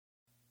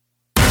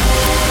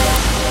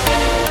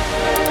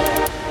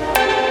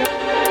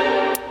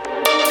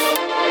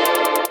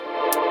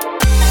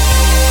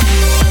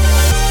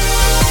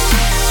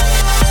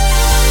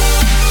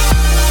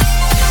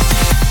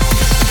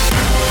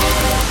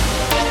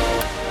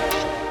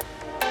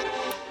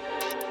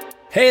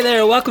Hey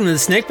there, welcome to the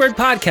Snakebird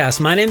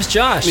Podcast. My name's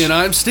Josh. And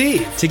I'm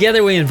Steve.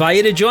 Together we invite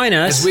you to join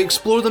us as we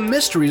explore the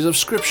mysteries of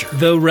Scripture,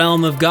 the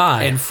realm of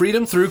God, and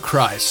freedom through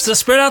Christ. So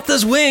spread out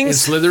those wings and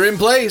slither in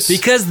place,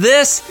 because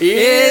this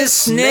is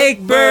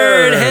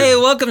Snakebird. Hey,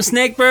 welcome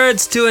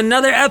Snakebirds to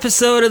another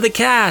episode of the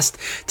cast.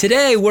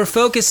 Today we're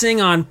focusing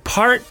on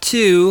part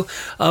 2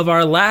 of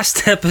our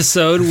last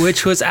episode,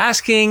 which was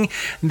asking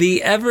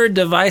the ever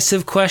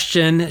divisive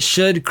question,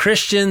 should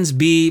Christians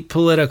be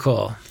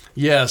political?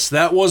 Yes,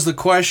 that was the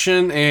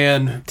question,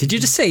 and... Did you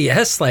just say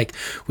yes, like,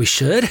 we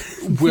should?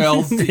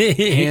 Well,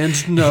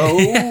 and no,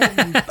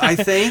 I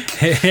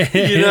think.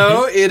 You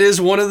know, it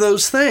is one of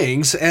those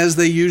things, as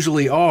they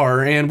usually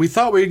are, and we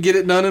thought we'd get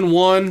it done in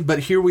one, but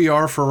here we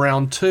are for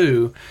round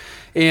 2.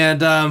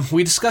 And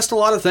we discussed a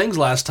lot of things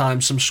last time,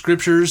 some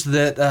scriptures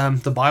that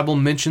the Bible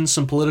mentions,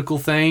 some political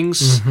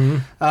things,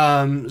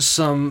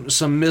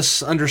 some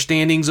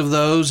misunderstandings of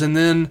those, and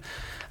then...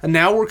 And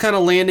now we're kind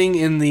of landing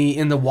in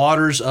the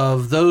waters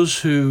of those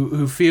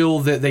who feel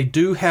that they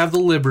do have the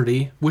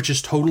liberty, which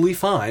is totally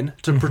fine,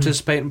 to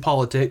participate in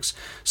politics.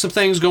 Some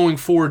things going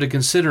forward to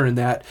consider in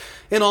that,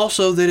 and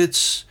also that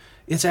it's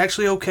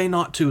actually okay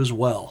not to as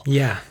well.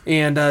 Yeah.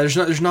 And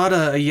there's not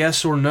a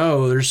yes or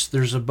no.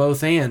 There's a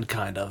both and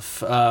kind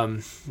of. I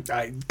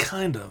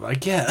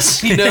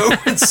guess, you know.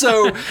 and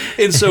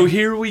so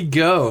here we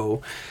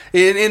go.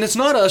 And it's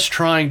not us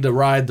trying to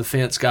ride the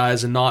fence,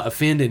 guys, and not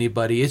offend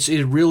anybody.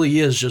 It really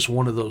is just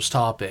one of those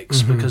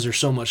topics because there's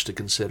so much to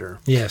consider.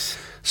 Yes.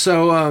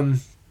 So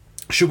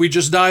should we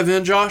just dive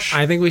in, Josh?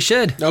 I think we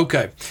should.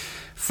 Okay.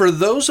 For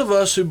those of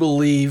us who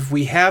believe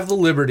we have the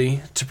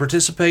liberty to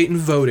participate in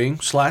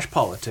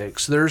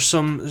voting/politics, there's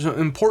some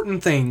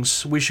important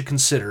things we should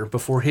consider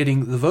before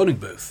hitting the voting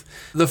booth.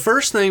 The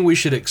first thing we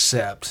should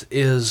accept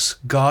is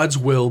God's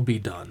will be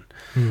done.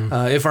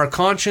 If our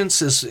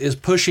conscience is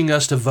pushing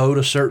us to vote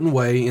a certain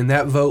way and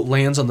that vote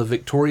lands on the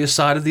victorious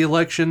side of the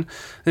election,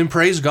 then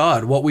praise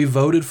God. What we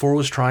voted for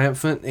was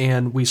triumphant,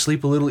 and we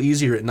sleep a little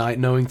easier at night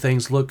knowing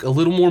things look a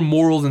little more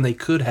moral than they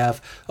could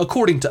have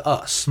according to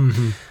us.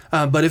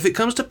 But if it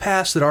comes to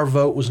pass that our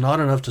vote was not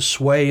enough to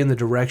sway in the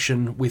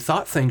direction we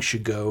thought things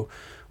should go,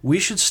 we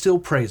should still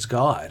praise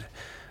God.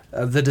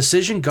 The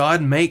decision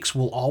God makes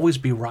will always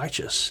be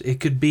righteous.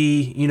 It could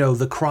be,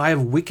 the cry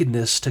of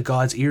wickedness to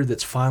God's ear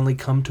that's finally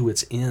come to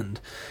its end,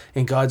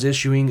 and God's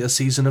issuing a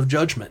season of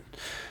judgment.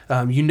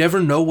 You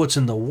never know what's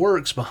in the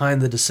works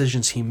behind the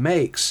decisions He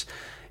makes,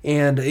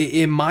 and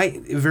it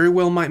very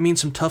well might mean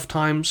some tough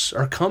times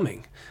are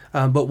coming.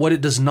 But what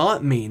it does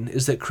not mean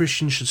is that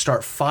Christians should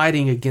start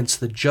fighting against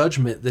the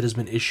judgment that has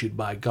been issued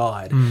by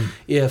God.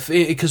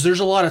 Because there's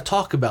a lot of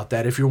talk about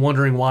that. If you're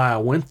wondering why I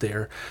went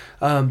there,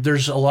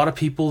 there's a lot of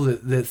people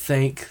that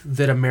think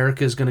that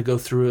America is going to go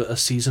through a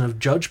season of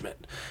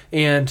judgment.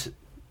 And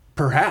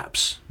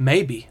perhaps,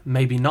 maybe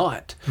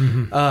not.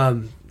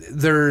 And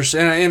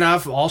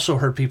I've also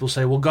heard people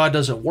say, well, God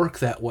doesn't work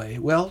that way.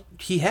 Well,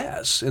 He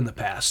has in the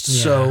past.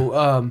 Yeah.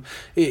 So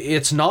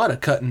it's not a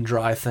cut and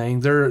dry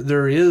thing.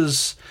 There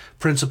is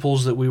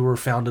principles that we were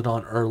founded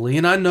on early.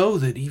 And I know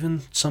that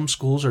even some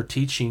schools are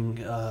teaching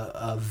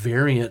a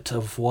variant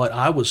of what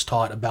I was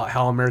taught about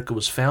how America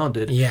was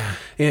founded. Yeah.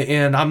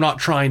 And I'm not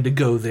trying to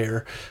go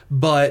there.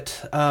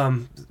 But...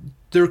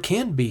 there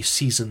can be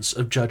seasons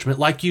of judgment.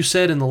 Like you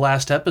said in the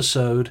last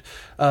episode,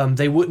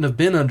 they wouldn't have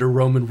been under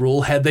Roman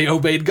rule had they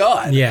obeyed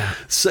God. Yeah.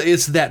 So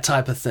it's that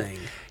type of thing.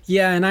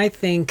 Yeah, and I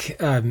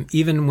think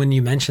even when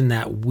you mention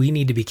that, we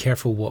need to be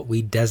careful what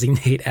we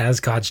designate as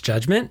God's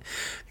judgment,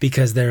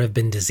 because there have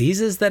been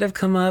diseases that have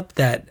come up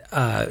that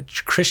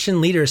Christian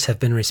leaders have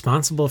been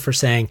responsible for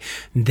saying,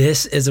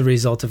 this is a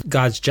result of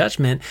God's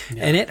judgment,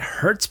 and it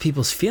hurts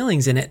people's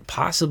feelings, and it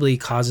possibly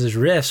causes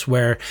rifts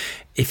where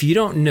if you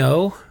don't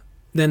know,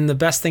 then the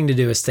best thing to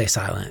do is stay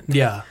silent.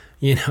 Yeah.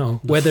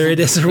 Whether it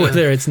is or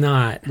whether it's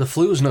not. The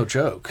flu is no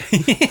joke.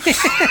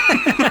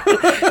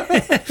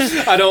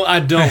 I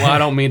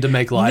don't mean to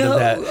make light of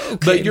that. Okay.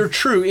 But you're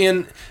true.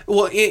 And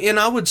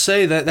I would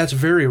say that that's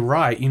very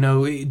right.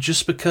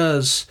 Just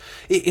because,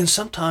 and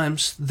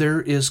sometimes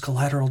there is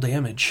collateral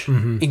damage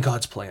in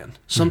God's plan.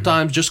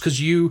 Sometimes just because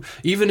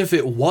even if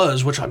it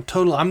was, which I'm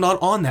not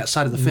on that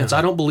side of the fence. No.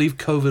 I don't believe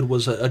COVID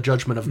was a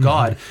judgment of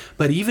God.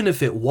 But even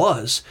if it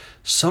was,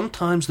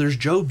 sometimes there's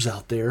Jobs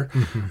out there,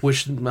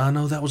 which I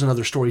know that was another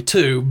story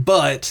too,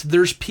 but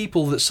there's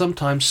people that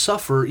sometimes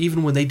suffer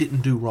even when they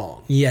didn't do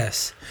wrong.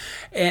 Yes.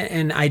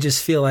 And I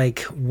just feel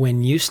like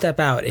when you step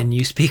out and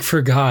you speak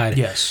for God,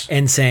 yes,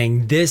 and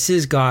saying, this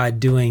is God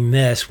doing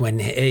this, when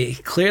He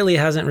clearly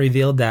hasn't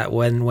revealed that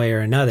one way or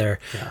another,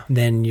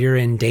 then you're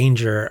in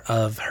danger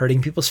of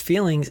hurting people's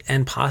feelings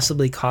and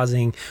possibly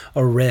causing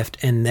a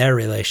rift in their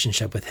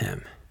relationship with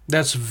Him.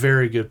 That's a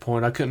very good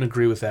point. I couldn't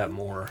agree with that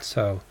more.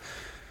 So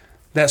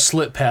that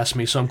slipped past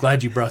me, so I'm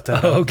glad you brought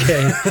that up.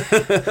 Okay.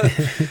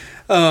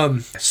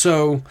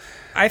 So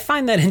I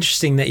find that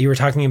interesting that you were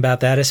talking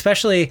about that,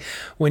 especially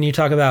when you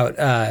talk about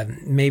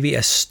maybe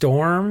a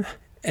storm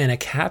and a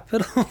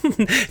capital?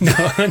 No,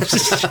 I'm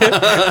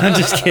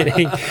just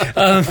kidding.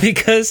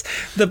 Because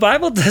the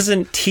Bible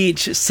doesn't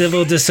teach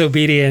civil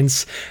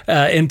disobedience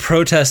in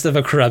protest of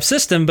a corrupt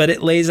system, but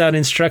it lays out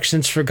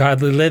instructions for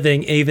godly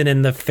living even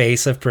in the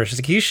face of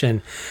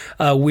persecution.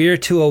 We're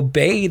to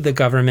obey the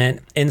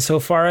government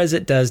insofar as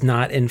it does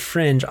not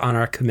infringe on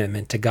our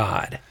commitment to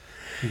God.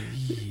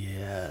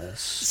 Yes.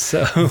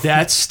 So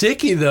that's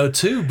sticky though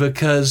too,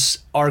 because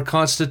our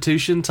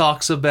Constitution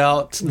talks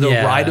about the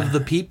right of the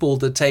people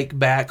to take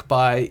back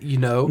by,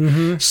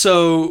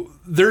 so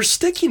there's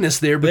stickiness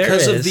there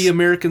because of the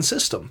American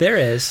system. There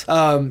is.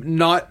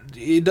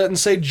 It doesn't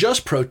say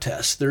just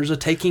protest. There's a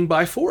taking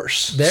by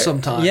force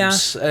sometimes. Yeah.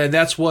 And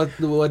that's what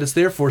it's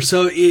there for.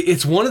 So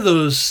it's one of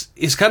those,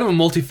 it's kind of a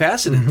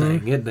multifaceted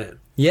thing, isn't it?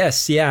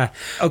 Yes, yeah.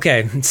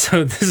 Okay,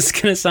 so this is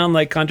going to sound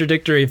like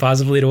contradictory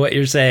possibly to what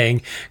you're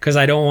saying, because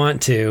I don't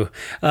want to.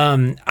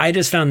 I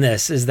just found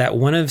this, is that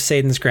one of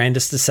Satan's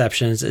grandest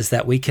deceptions is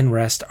that we can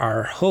rest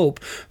our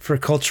hope for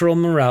cultural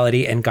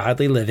morality and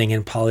godly living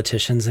in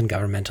politicians and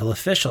governmental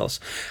officials.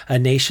 A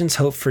nation's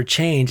hope for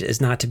change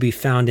is not to be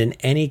found in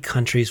any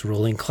country's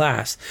ruling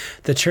class.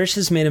 The church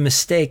has made a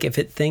mistake if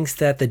it thinks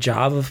that the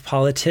job of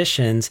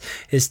politicians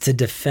is to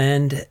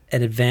defend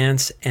and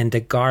advance and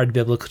to guard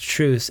biblical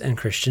truths and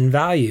Christian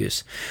values.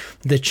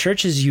 The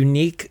church's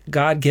unique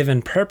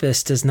God-given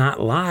purpose does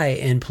not lie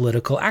in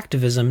political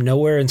activism.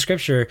 Nowhere in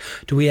Scripture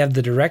do we have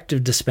the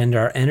directive to spend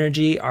our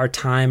energy, our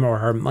time, or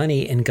our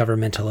money in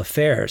governmental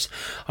affairs.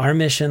 Our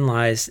mission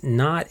lies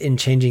not in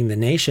changing the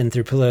nation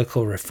through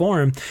political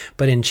reform,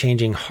 but in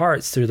changing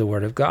hearts through the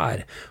Word of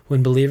God.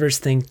 When believers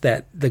think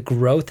that the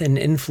growth and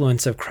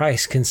influence of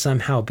Christ can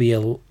somehow be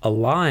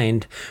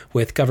aligned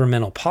with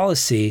governmental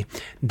policy,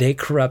 they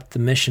corrupt the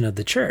mission of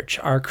the church.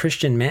 Our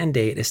Christian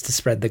mandate is to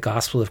spread the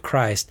gospel of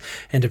Christ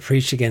and to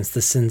preach against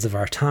the sins of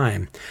our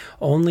time.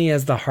 Only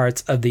as the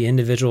hearts of the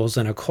individuals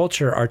in a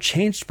culture are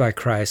changed by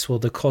Christ will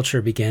the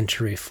culture begin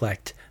to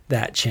reflect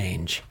that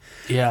change.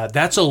 Yeah,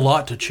 that's a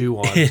lot to chew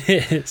on.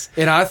 It is.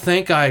 And I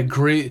think I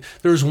agree.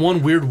 There's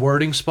one weird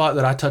wording spot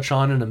that I touch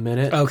on in a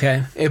minute.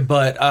 Okay.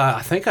 But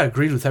I think I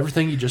agreed with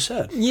everything you just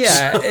said.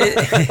 Yeah.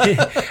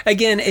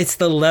 Again, it's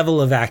the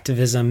level of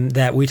activism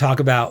that we talk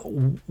about.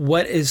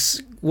 What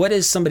is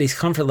somebody's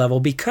comfort level?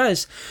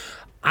 Because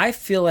I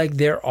feel like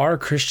there are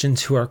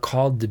Christians who are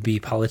called to be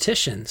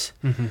politicians,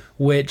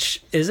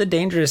 which is a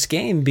dangerous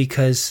game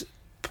because,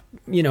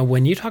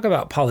 when you talk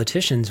about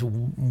politicians,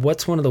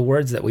 what's one of the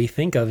words that we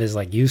think of is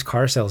like used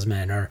car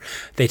salesmen, or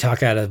they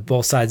talk out of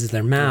both sides of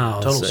their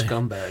mouths. Total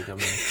scumbag. I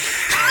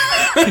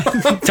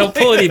mean, don't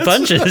pull any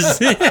punches.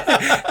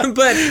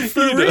 But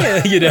for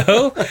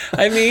real,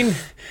 I mean,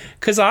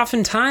 because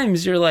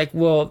oftentimes you're like,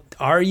 well,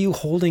 are you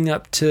holding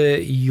up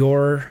to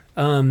your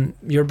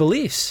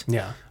beliefs?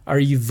 Yeah. Are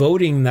you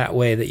voting that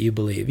way that you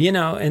believe?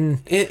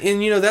 And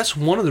that's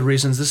one of the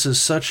reasons this is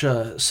such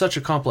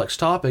a complex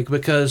topic,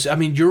 because I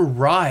mean, you're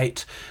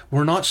right.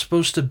 We're not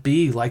supposed to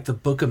be like the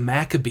Book of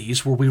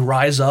Maccabees, where we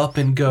rise up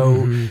and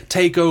go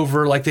take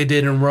over like they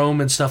did in Rome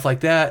and stuff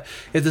like that.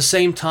 At the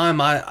same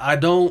time, I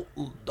don't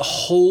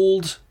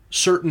hold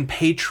certain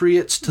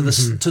patriots to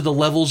the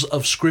levels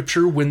of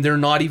Scripture when they're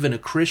not even a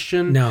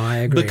Christian. No, I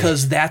agree.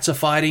 Because that's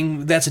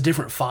a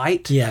different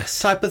fight. Yes.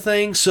 Type of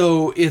thing.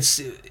 So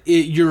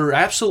you're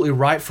absolutely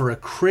right. For a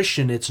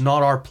Christian, it's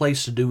not our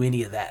place to do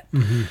any of that.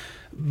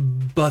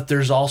 But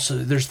there's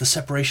the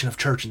separation of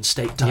church and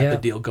state type of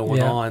deal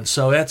going on.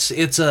 So that's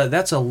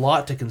a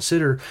lot to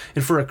consider.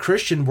 And for a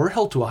Christian, we're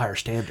held to a higher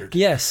standard.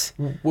 Yes.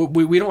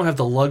 We don't have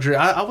the luxury.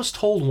 I was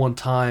told one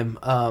time,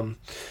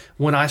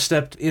 when I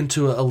stepped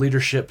into a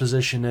leadership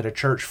position at a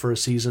church for a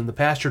season, the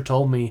pastor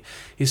told me,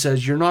 he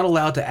says, you're not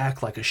allowed to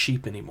act like a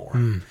sheep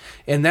anymore.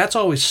 And that's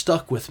always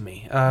stuck with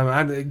me.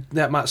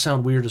 That might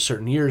sound weird to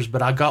certain ears,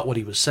 but I got what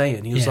he was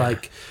saying. He was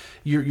like,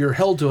 you're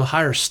held to a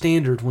higher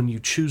standard when you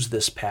choose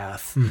this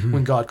path,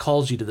 when God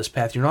calls you to this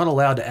path. You're not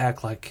allowed to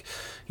act like,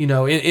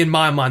 in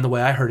my mind, the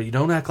way I heard it, you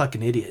don't act like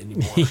an idiot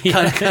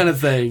anymore, kind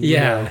of thing. You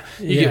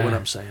get what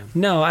I'm saying.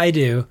 No, I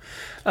do.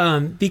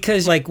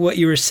 Because like what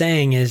you were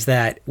saying is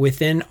that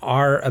within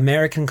our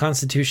American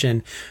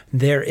Constitution,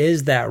 there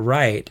is that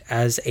right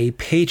as a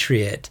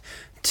patriot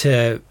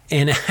to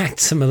enact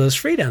some of those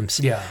freedoms.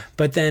 Yeah.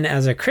 But then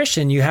as a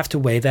Christian, you have to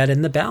weigh that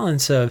in the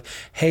balance of,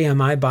 hey,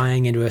 am I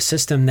buying into a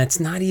system that's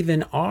not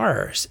even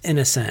ours in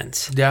a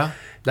sense? Yeah.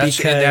 That's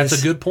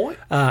a good point.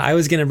 I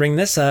was going to bring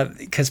this up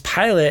because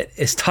Pilate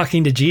is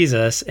talking to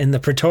Jesus in the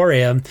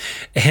Praetorium,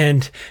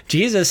 and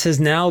Jesus has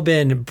now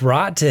been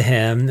brought to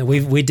him.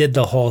 We did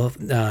the whole,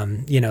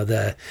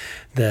 the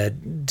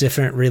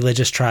different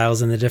religious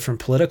trials and the different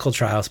political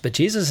trials, but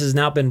Jesus has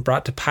now been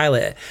brought to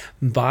Pilate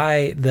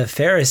by the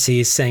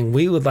Pharisees, saying,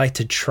 we would like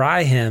to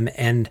try him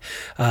and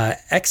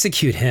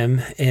execute him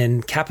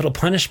in capital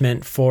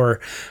punishment for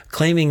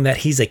claiming that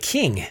he's a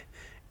king.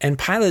 And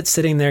Pilate's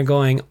sitting there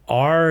going,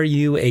 are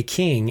you a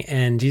king?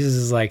 And Jesus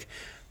is like,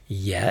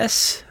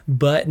 yes,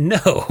 but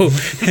no,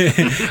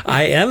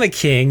 I am a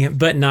king,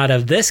 but not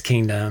of this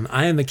kingdom.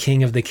 I am a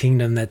king of the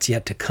kingdom that's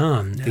yet to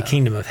come, the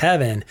kingdom of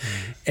heaven.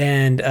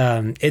 And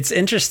it's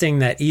interesting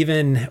that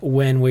even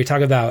when we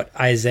talk about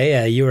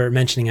Isaiah, you were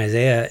mentioning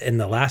Isaiah in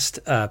the last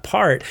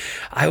part,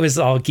 I was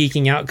all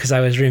geeking out because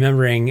I was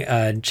remembering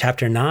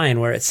chapter 9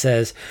 where it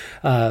says,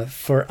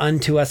 for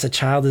unto us a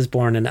child is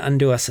born and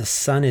unto us a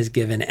son is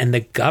given, and the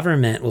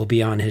government will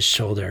be on his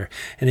shoulder,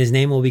 and his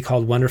name will be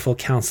called Wonderful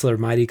Counselor,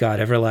 Mighty God,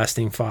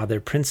 Everlasting Father,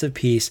 Prince of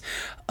Peace.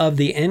 Of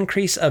the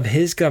increase of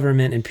his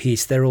government and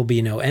peace, there will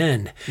be no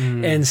end.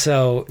 And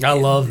so I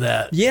love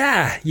that.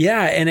 Yeah.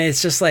 And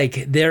it's just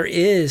like there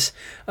is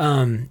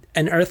an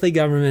earthly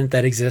government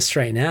that exists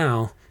right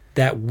now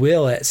that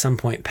will at some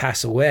point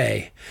pass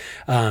away.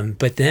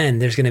 But then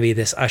there's going to be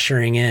this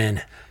ushering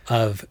in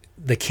of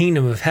the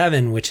kingdom of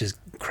heaven, which is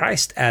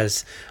Christ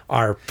as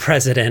our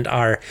president,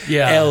 our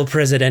El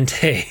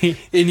Presidente.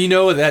 And you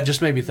know what that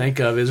just made me think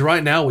of is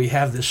right now we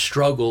have this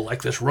struggle,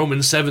 like this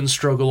Romans 7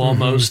 struggle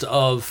almost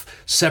of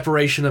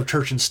separation of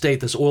church and state,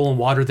 this oil and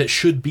water that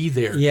should be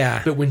there.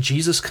 Yeah. But when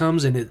Jesus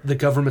comes and the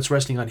government's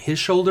resting on his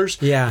shoulders,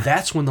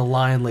 that's when the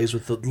lion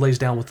lays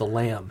down with the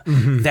lamb.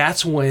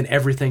 That's when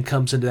everything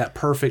comes into that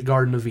perfect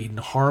Garden of Eden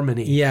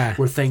harmony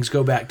where things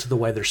go back to the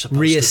way they're supposed to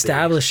be.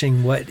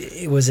 Reestablishing what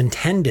it was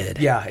intended.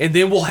 Yeah, and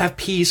then we'll have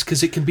peace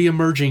because it can be a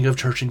merging of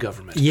church and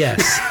government. Yes.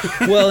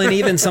 Well, and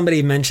even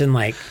somebody mentioned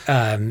like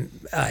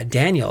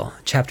Daniel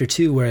chapter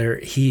 2, where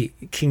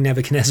King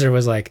Nebuchadnezzar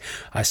was like,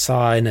 I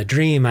saw in a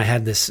dream, I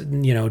had this,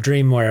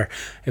 dream where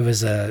it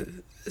was a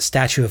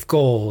statue of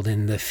gold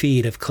and the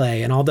feet of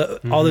clay and all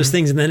those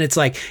things. And then it's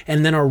like,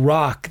 and then a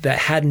rock that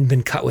hadn't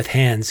been cut with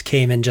hands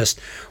came and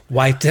just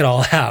wiped it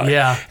all out.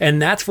 Yeah.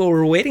 And that's what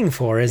we're waiting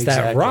for is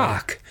that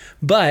rock.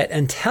 But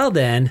until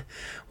then,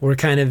 we're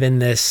kind of in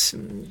this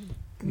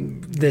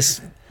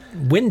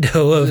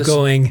window of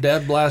going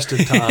dead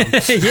blasted time.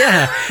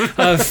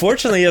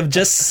 Fortunately of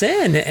just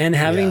sin and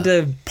having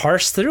to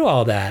parse through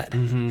all that.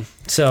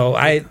 So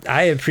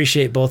I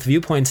appreciate both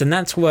viewpoints, and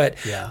that's what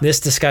this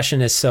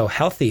discussion is so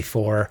healthy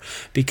for,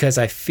 because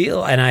I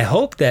feel and I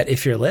hope that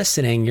if you're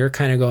listening, you're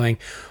kind of going,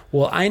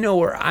 well, I know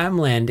where I'm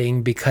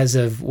landing because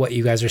of what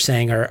you guys are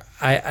saying, or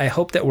I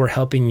hope that we're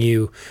helping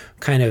you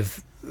kind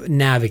of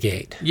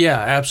navigate. Yeah,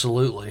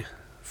 absolutely.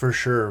 For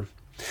sure.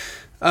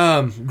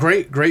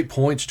 Great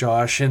points,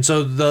 Josh. And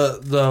so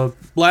the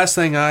last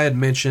thing I had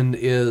mentioned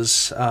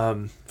is,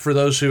 for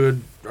those who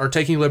are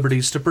taking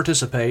liberties to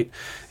participate,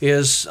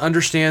 is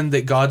understand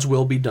that God's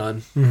will be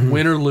done,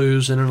 win or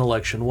lose in an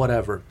election,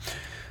 whatever.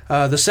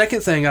 The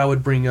second thing I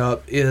would bring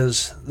up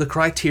is the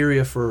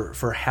criteria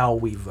for how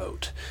we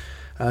vote.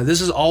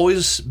 This has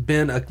always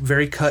been a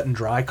very cut and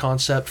dry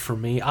concept for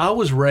me. I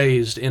was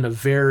raised in a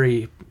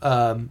very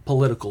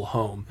political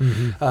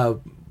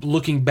home.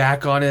 Looking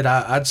back on it,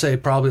 I'd say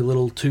probably a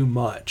little too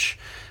much.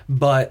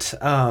 But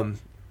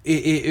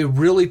it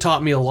really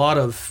taught me a lot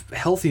of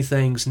healthy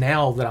things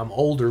now that I'm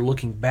older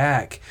looking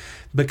back,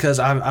 because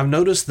I've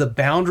noticed the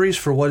boundaries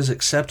for what is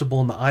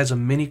acceptable in the eyes of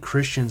many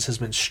Christians has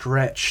been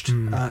stretched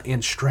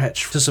and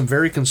stretched to some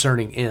very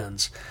concerning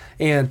ends.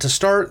 And to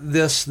start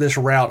this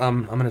route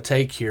I'm going to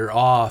take here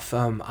off,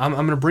 I'm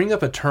going to bring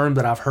up a term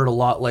that I've heard a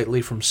lot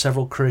lately from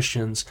several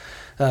Christians.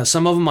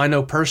 Some of them I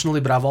know personally,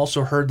 but I've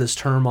also heard this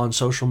term on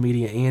social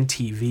media and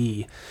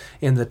TV,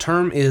 and the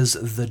term is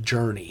the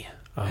journey.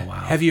 Oh, wow.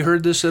 Have you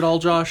heard this at all,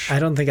 Josh? I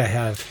don't think I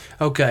have.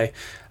 Okay.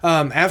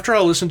 After I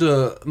listened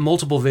to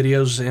multiple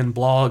videos and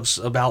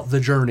blogs about the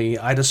journey,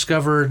 I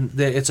discovered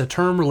that it's a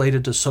term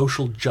related to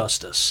social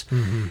justice.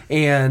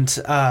 And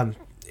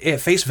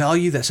at face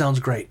value, that sounds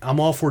great. I'm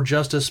all for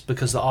justice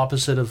because the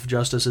opposite of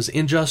justice is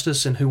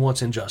injustice, and who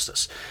wants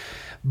injustice?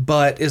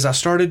 But as I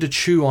started to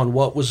chew on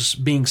what was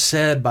being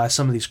said by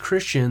some of these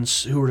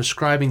Christians who were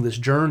describing this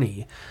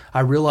journey,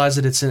 I realized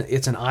that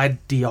it's an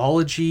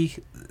ideology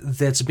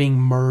that's being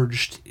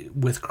merged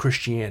with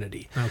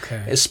Christianity.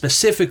 Okay.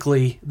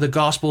 Specifically, the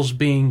gospel's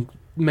being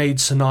made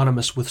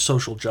synonymous with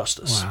social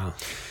justice. Wow.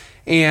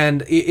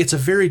 And it's a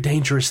very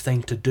dangerous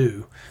thing to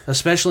do,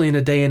 especially in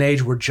a day and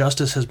age where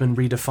justice has been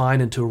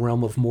redefined into a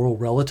realm of moral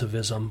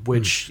relativism,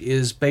 which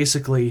is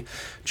basically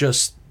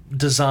just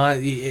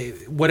design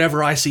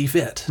whatever I see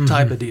fit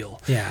type of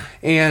deal. Yeah.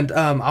 And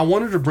I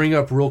wanted to bring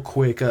up real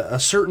quick a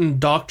certain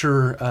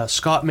Dr.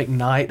 Scott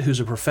McKnight, who's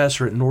a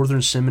professor at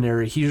Northern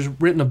Seminary. He's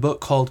written a book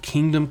called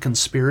Kingdom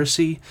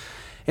Conspiracy,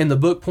 and the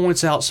book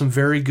points out some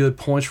very good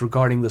points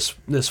regarding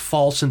this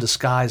false and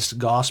disguised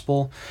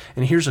gospel.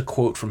 And here's a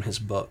quote from his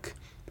book.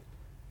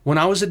 When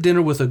I was at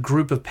dinner with a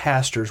group of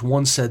pastors,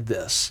 one said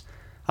this: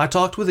 I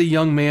talked with a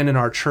young man in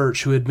our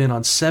church who had been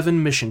on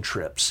 7 mission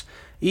trips.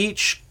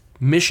 Each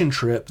mission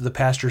trip, the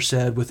pastor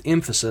said with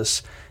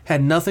emphasis,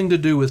 had nothing to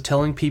do with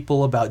telling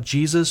people about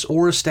Jesus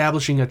or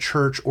establishing a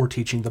church or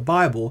teaching the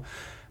Bible,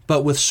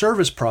 but with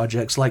service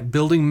projects like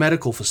building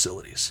medical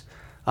facilities.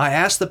 I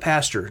asked the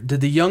pastor, did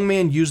the young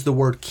man use the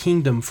word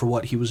kingdom for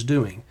what he was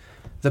doing?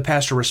 The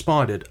pastor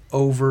responded,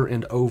 over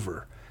and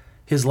over.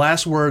 His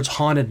last words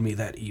haunted me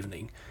that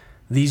evening.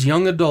 These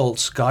young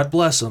adults, God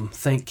bless them,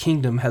 think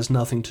kingdom has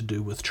nothing to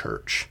do with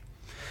church.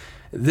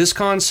 This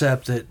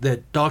concept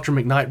that Dr.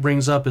 McKnight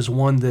brings up is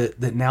one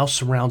that now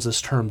surrounds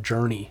this term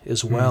journey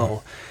as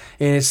well.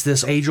 And it's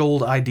this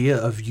age-old idea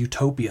of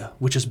utopia,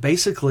 which is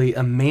basically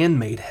a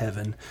man-made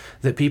heaven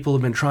that people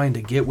have been trying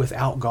to get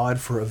without God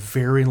for a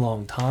very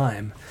long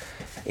time.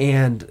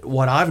 And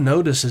what I've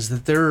noticed is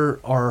that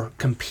there are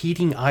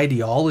competing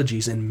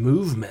ideologies and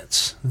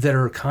movements that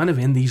are kind of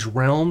in these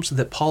realms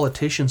that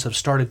politicians have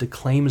started to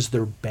claim as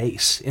their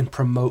base and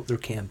promote their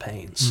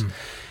campaigns.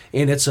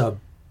 And it's a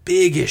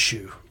big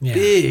issue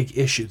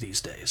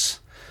these days.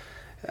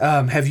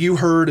 Have you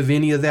heard of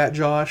any of that,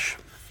 Josh?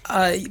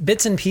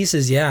 Bits and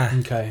pieces, yeah.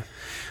 Okay.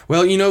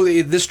 Well,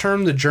 this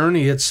term, the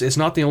journey, it's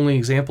not the only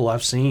example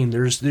I've seen.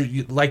 There's,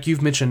 like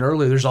you've mentioned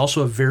earlier, there's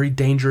also a very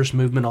dangerous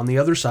movement on the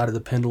other side of the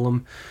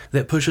pendulum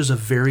that pushes a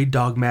very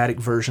dogmatic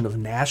version of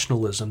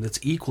nationalism that's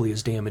equally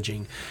as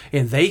damaging.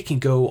 And they can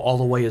go all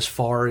the way as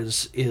far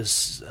as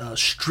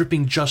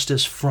stripping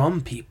justice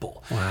from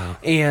people. Wow.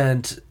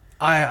 And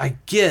I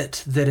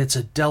get that it's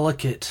a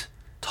delicate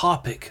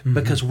topic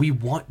because we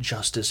want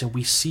justice and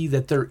we see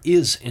that there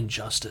is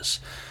injustice.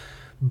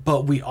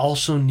 But we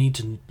also need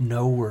to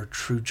know where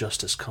true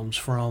justice comes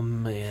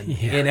from,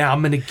 and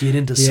I'm going to get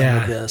into some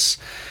of this.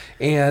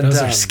 And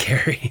those are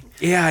scary.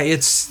 Yeah,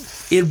 it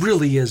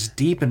really is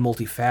deep and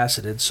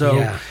multifaceted.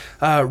 So,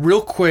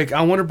 real quick,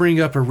 I want to bring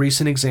up a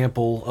recent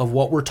example of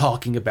what we're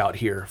talking about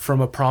here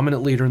from a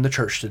prominent leader in the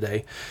church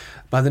today,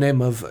 by the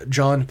name of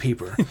John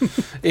Piper.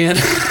 And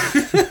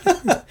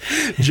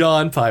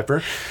John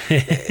Piper,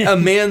 a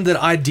man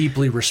that I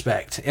deeply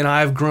respect, and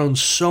I've grown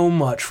so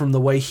much from the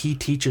way he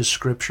teaches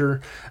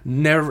Scripture.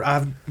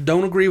 I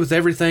don't agree with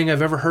everything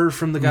I've ever heard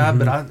from the guy,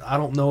 but I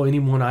don't know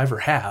anyone I ever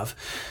have.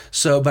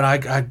 But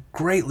I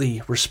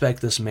greatly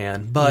respect this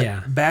man.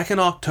 But back in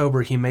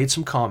October, he made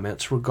some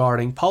comments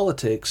regarding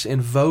politics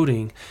and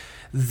voting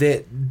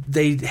that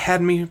they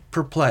had me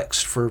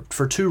perplexed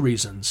for two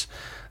reasons.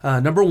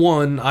 Number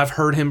one, I've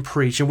heard him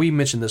preach, and we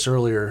mentioned this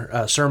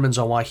earlier, sermons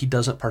on why he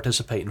doesn't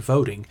participate in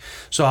voting.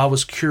 So I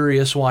was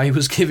curious why he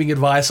was giving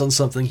advice on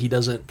something he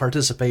doesn't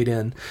participate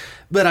in,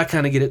 but I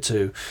kind of get it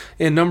too.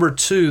 And number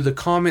two, the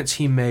comments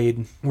he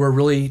made were a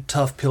really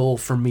tough pill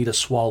for me to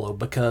swallow,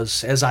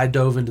 because as I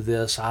dove into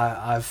this,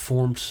 I've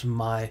formed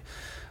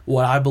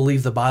what I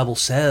believe the Bible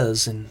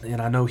says, and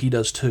I know he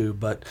does too.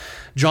 But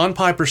John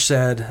Piper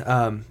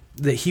said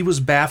that he was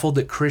baffled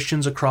that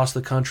Christians across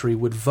the country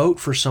would vote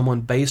for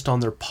someone based on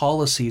their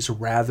policies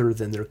rather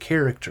than their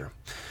character.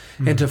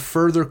 And to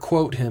further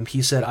quote him,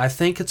 he said, "I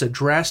think it's a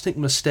drastic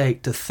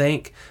mistake to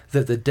think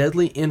that the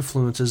deadly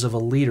influences of a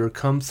leader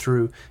come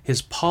through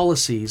his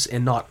policies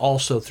and not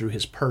also through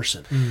his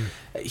person."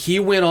 He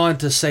went on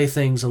to say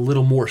things a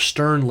little more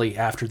sternly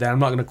after that. I'm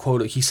not going to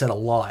quote it. He said a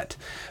lot.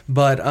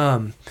 But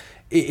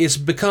it's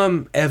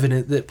become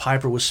evident that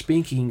Piper was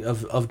speaking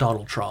of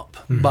Donald Trump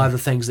by the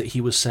things that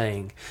he was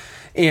saying.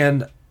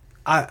 And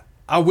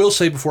I will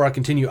say before I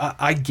continue,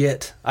 I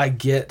get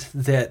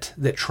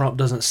that Trump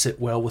doesn't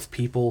sit well with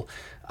people.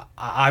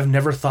 I've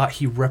never thought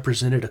he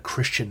represented a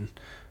Christian,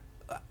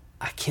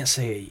 I can't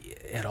say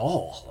at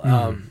all,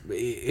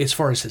 as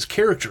far as his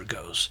character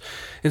goes.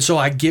 And so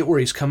I get where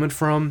he's coming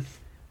from,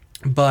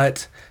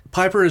 but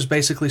Piper is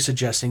basically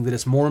suggesting that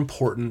it's more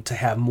important to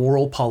have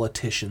moral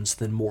politicians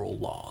than moral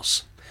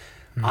laws.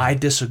 I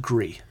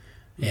disagree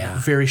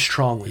very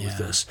strongly with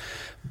this.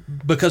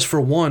 Because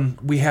for one,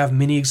 we have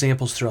many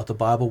examples throughout the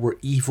Bible where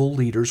evil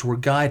leaders were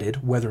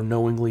guided, whether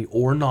knowingly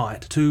or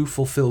not, to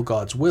fulfill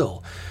God's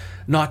will.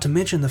 Not to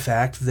mention the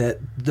fact that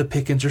the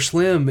pickings are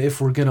slim if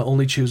we're going to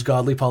only choose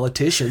godly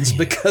politicians,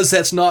 because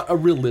that's not a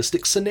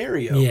realistic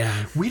scenario.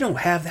 We don't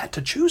have that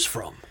to choose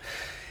from.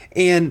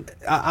 And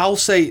I'll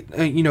say,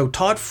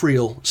 Todd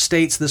Friel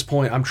states this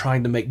point I'm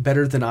trying to make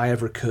better than I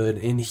ever could,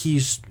 and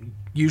he's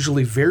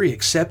usually very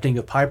accepting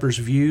of Piper's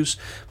views,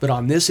 but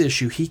on this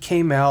issue, he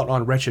came out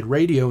on Wretched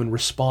Radio in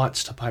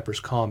response to Piper's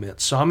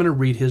comments. So I'm going to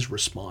read his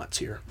response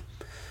here.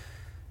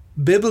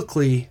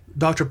 Biblically,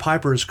 Dr.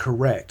 Piper is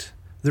correct.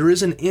 There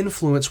is an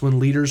influence when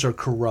leaders are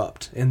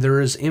corrupt, and there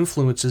is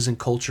influences in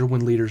culture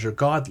when leaders are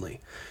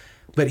godly.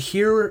 But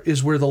here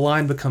is where the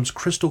line becomes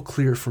crystal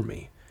clear for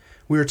me.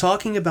 We are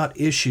talking about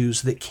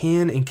issues that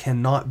can and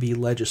cannot be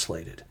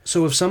legislated.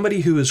 So if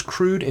somebody who is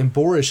crude and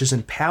boorish is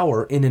in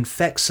power and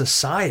infects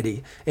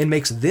society and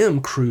makes them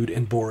crude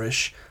and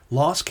boorish,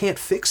 laws can't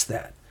fix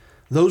that.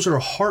 Those are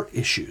heart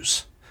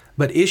issues.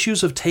 But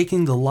issues of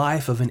taking the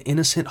life of an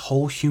innocent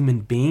whole human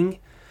being,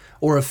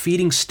 or of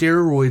feeding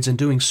steroids and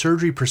doing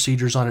surgery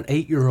procedures on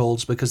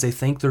 8-year-olds because they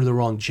think they're the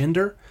wrong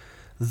gender,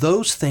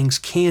 those things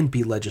can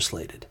be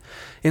legislated.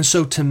 And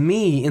so to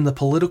me, in the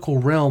political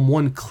realm,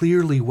 one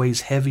clearly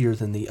weighs heavier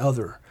than the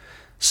other.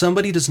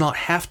 Somebody does not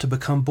have to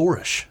become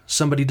boorish.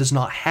 Somebody does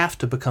not have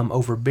to become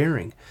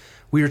overbearing.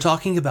 We are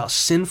talking about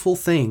sinful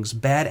things,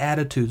 bad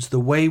attitudes, the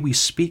way we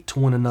speak to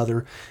one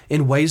another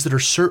in ways that are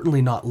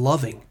certainly not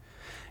loving.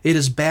 It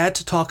is bad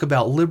to talk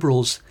about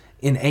liberals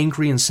in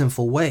angry and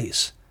sinful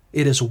ways.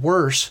 It is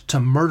worse to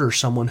murder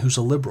someone who's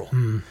a liberal.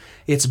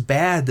 It's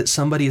bad that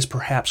somebody is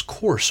perhaps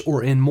coarse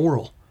or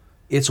immoral.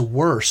 It's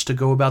worse to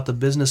go about the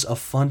business of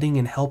funding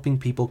and helping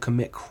people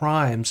commit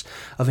crimes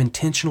of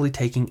intentionally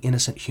taking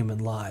innocent human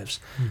lives.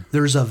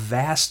 There's a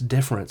vast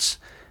difference,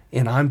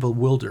 and I'm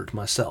bewildered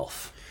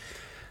myself.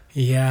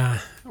 Yeah.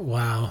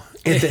 Wow.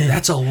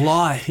 That's a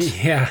lot.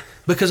 Yeah.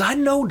 Because I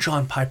know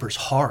John Piper's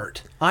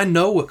heart. I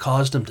know what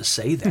caused him to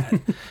say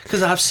that.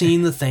 Because I've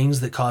seen the things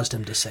that caused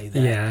him to say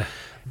that. Yeah.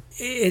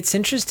 It's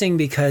interesting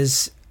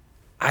because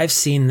I've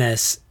seen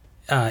this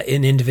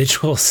in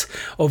individuals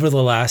over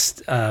the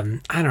last, I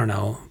don't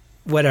know,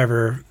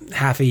 whatever,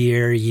 half a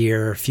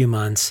year, a few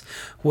months,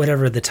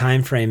 whatever the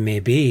time frame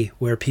may be,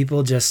 where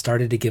people just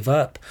started to give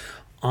up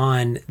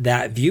on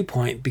that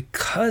viewpoint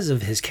because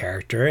of his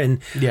character. And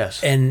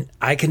yes, and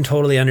I can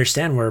totally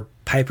understand where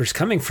Piper's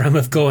coming from,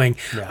 of going,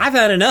 I've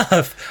had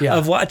enough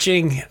of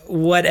watching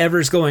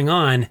whatever's going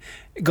on.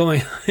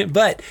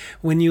 But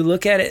when you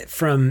look at it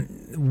from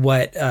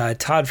what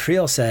Todd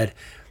Friel said,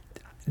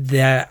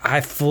 that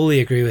I fully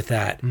agree with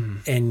that.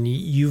 And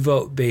you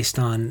vote based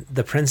on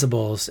the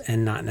principles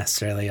and not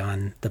necessarily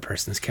on the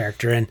person's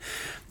character. And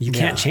you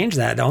can't change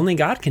that. Only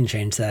God can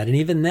change that. And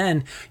even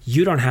then,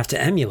 you don't have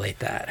to emulate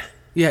that.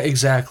 Yeah,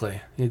 exactly.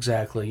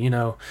 You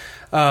know,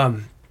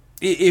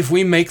 if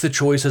we make the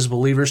choice as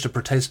believers to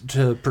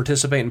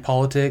participate in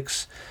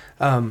politics,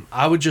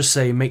 I would just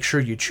say make sure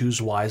you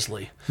choose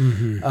wisely.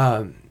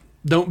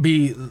 Don't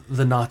be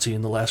the Nazi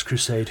in The Last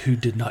Crusade who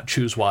did not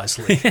choose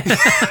wisely.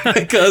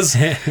 Because,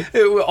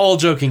 all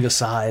joking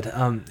aside,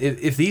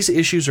 if these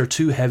issues are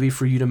too heavy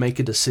for you to make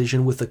a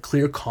decision with a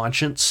clear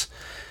conscience,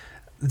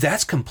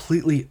 that's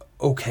completely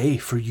okay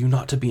for you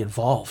not to be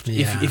involved.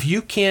 Yeah. If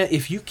you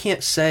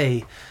can't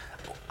say,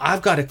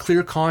 I've got a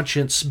clear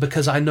conscience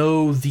because I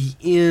know the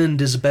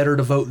end is better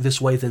to vote this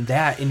way than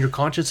that, and your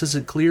conscience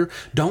isn't clear,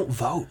 don't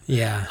vote.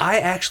 Yeah. I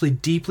actually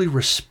deeply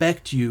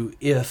respect you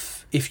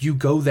if you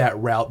go that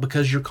route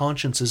because your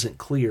conscience isn't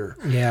clear.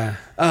 Yeah.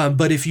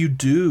 But if you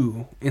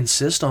do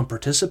insist on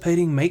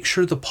participating, make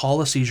sure the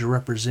policies you're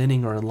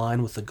representing are in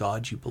line with the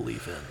God you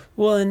believe in.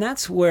 Well, and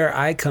that's where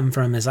I come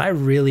from, is I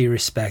really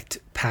respect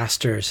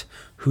pastors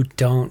who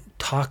don't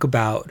talk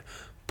about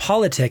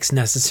politics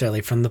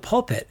necessarily from the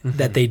pulpit,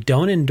 that they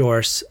don't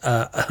endorse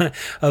a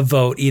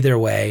vote either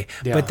way,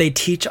 but they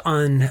teach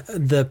on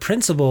the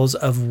principles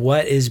of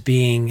what is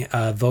being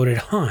voted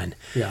on.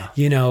 Yeah.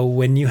 You know,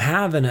 when you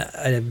have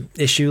an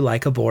issue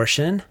like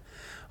abortion,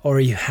 or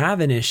you have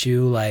an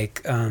issue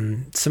like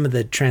some of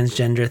the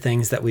transgender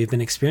things that we've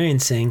been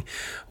experiencing,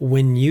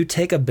 when you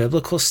take a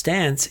biblical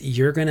stance,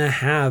 you're going to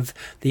have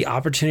the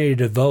opportunity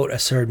to vote a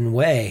certain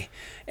way.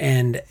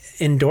 And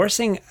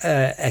endorsing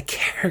a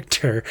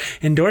character,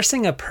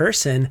 endorsing a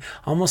person,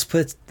 almost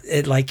puts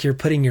it like you're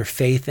putting your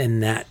faith in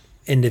that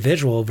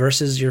individual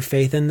versus your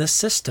faith in the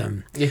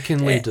system. It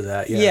can lead to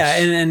that, yes. Yeah,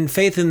 and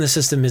faith in the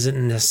system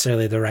isn't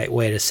necessarily the right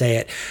way to say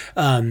it,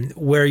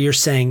 where you're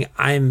saying,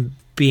 I'm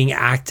being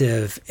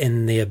active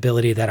in the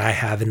ability that I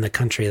have in the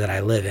country that I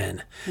live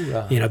in.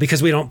 Yeah. You know,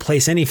 because we don't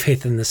place any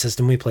faith in the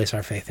system, we place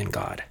our faith in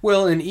God.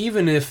 Well, and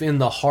even if in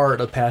the heart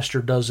a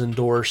pastor does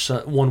endorse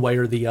one way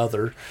or the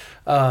other,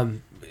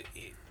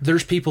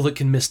 there's people that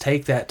can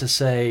mistake that to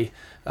say,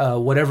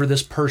 whatever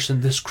this person,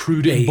 this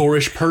crude and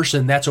boorish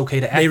person, that's okay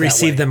to act that way. They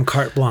receive them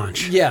carte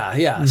blanche. Yeah,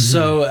 yeah. Mm-hmm.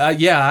 So,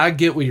 I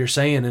get what you're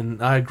saying,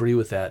 and I agree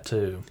with that,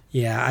 too.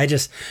 Yeah,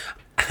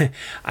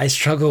 I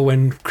struggle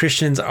when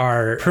Christians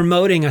are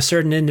promoting a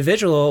certain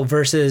individual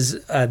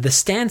versus the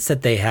stance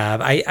that they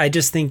have. I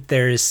just think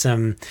there is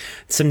some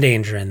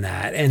danger in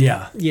that. And,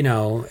 you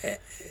know,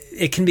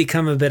 it can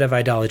become a bit of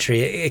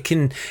idolatry. It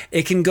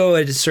can go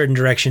a certain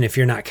direction if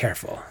you're not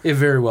careful. It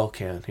very well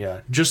can, yeah.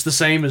 Just the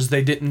same as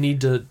they didn't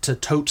need to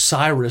tote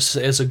Cyrus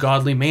as a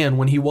godly man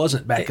when he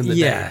wasn't back in the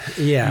day.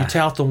 Yeah. You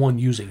tout the one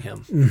using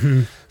him.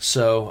 Mm-hmm.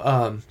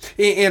 So,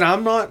 and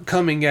I'm not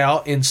coming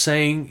out and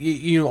saying,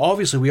 you know,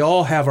 obviously we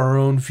all have our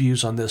own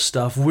views on this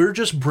stuff. We're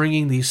just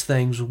bringing these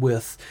things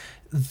with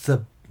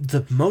the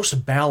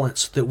most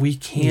balance that we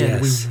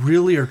can. Yes. We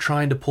really are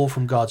trying to pull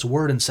from God's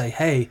word and say,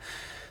 hey,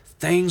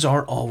 things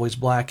aren't always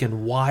black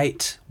and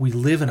white. We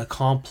live in a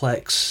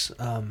complex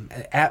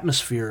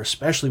atmosphere,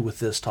 especially with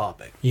this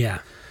topic.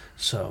 Yeah.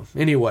 So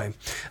anyway,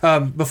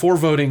 before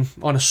voting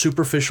on a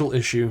superficial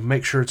issue,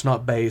 make sure it's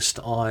not based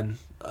on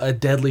a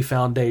deadly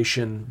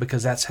foundation,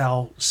 because that's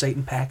how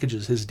Satan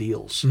packages his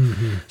deals.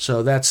 Mm-hmm.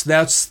 So that's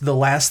the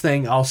last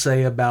thing I'll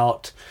say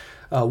about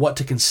what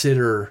to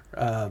consider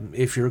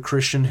if you're a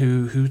Christian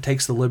who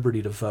takes the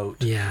liberty to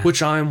vote,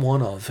 which I am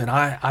one of, and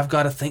I've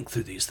got to think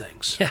through these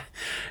things. Yeah,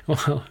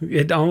 well,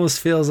 it almost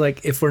feels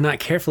like if we're not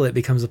careful, it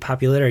becomes a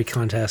popularity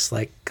contest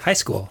like high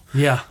school.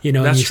 Yeah, you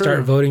know, and you true.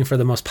 start voting for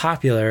the most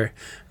popular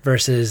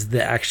versus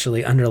the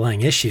actually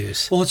underlying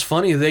issues. Well, it's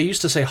funny. They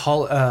used to say,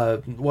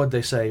 what'd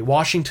they say?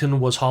 Washington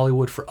was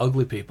Hollywood for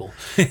ugly people.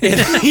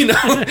 And,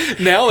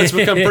 now it's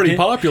become pretty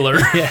popular.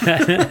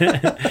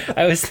 Yeah.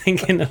 I was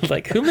thinking of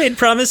who made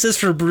promises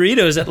for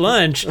burritos at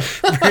lunch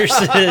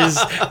versus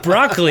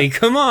broccoli?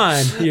 Come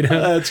on.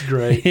 That's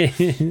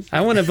great.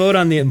 I want to vote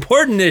on the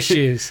important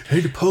issues.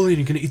 Hey, Napoleon,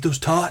 you going to eat those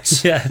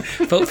tots? Yeah.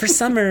 Vote for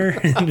Summer.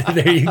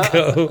 There you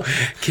go.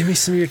 Give me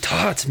some of your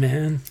tots,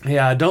 man.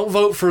 Yeah, don't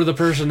vote for the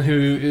person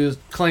who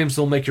claims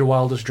they'll make your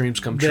wildest dreams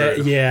come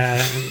true.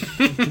 Yeah.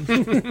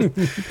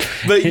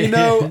 But,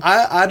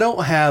 I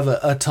don't have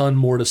a ton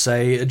more to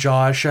say,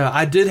 Josh.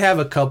 I did have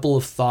a couple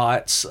of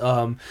thoughts.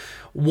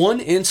 One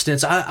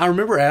instance, I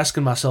remember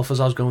asking myself as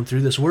I was going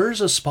through this, where's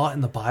a spot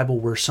in the Bible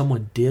where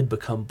someone did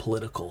become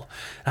political?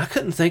 And I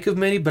couldn't think of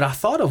many, but I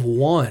thought of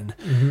one.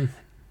 Mm-hmm.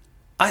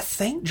 I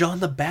think John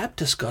the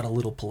Baptist got a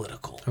little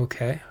political.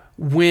 Okay.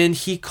 When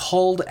he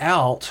called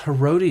out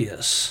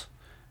Herodias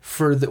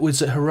for was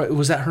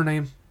that her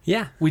name?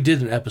 Yeah. We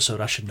did an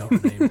episode, I should know her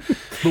name.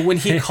 But when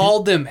he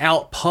called them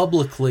out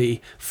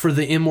publicly for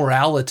the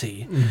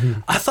immorality,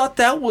 mm-hmm. I thought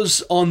that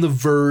was on the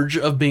verge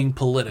of being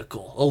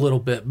political a little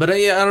bit. But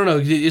I don't know,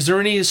 is there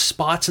any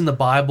spots in the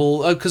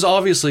Bible? Because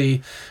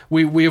obviously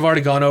we have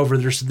already gone over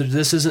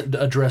this isn't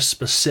addressed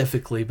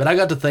specifically, but I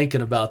got to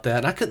thinking about that,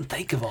 and I couldn't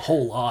think of a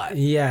whole lot.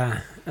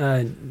 Yeah.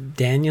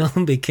 Daniel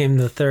became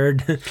the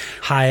third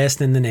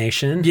highest in the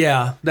nation.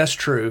 Yeah, that's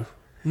true.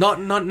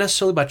 Not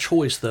necessarily by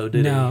choice, though,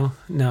 did he?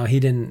 No, he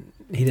didn't.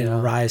 He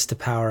didn't rise to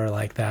power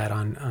like that.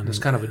 On it's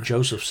kind of a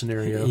Joseph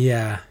scenario.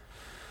 Yeah,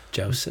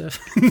 Joseph.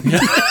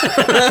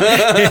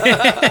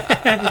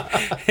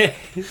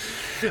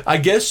 I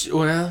guess.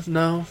 Well,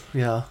 no.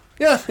 Yeah.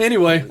 Yeah.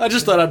 Anyway, I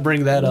just thought I'd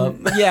bring that up.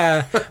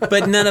 Yeah,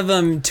 but none of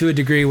them to a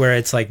degree where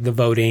it's like the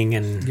voting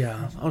and.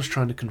 Yeah, I was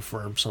trying to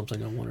confirm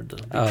something I wanted to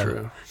be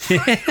true.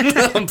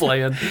 I'm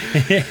playing,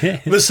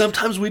 but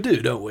sometimes we do,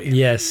 don't we?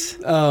 Yes.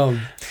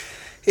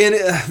 And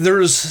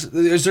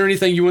is there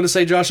anything you want to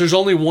say, Josh? There's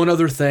only one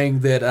other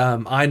thing that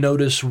I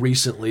noticed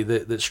recently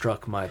that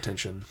struck my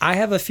attention. I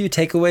have a few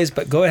takeaways,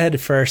 but go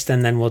ahead first,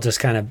 and then we'll just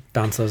kind of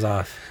bounce those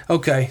off.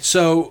 Okay,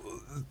 so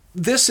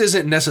this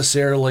isn't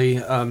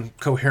necessarily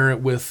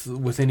coherent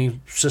with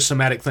any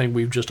systematic thing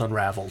we've just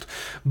unraveled,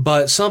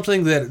 but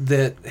something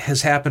that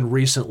has happened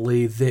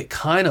recently that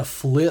kind of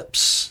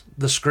flips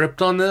the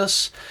script on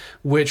this,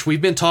 which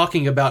we've been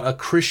talking about a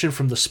Christian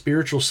from the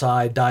spiritual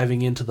side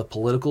diving into the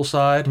political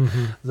side,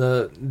 mm-hmm.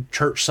 the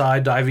church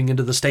side diving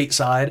into the state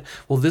side.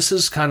 Well, this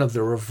is kind of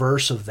the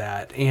reverse of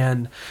that.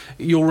 And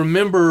you'll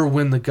remember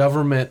when the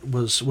government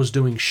was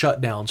doing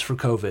shutdowns for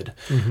COVID,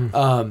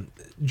 mm-hmm.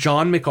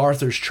 John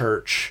MacArthur's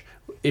church,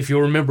 if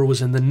you'll remember,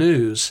 was in the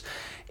news.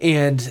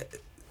 And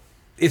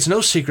it's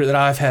no secret that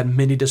I've had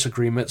many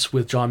disagreements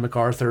with John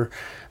MacArthur.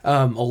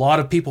 A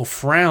lot of people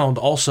frowned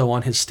also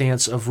on his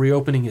stance of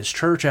reopening his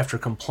church after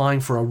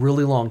complying for a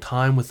really long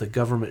time with the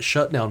government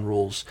shutdown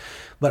rules.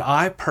 But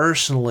I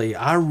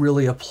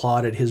really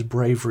applauded his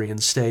bravery in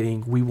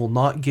stating, "We will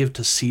not give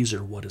to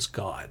Caesar what is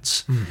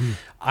God's." Mm-hmm.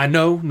 I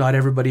know not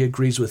everybody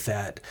agrees with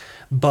that,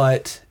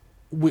 but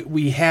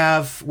we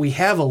have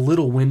a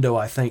little window,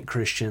 I think,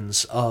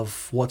 Christians,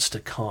 of what's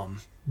to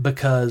come,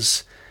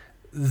 because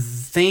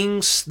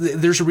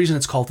there's a reason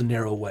it's called the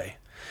narrow way.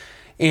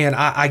 And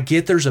I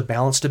get there's a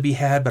balance to be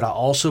had, but I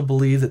also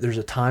believe that there's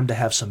a time to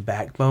have some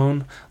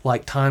backbone,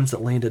 like times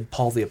that landed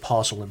Paul the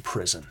Apostle in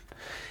prison.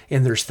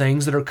 And there's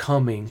things that are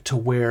coming to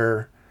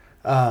where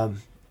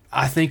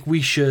I think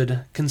we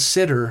should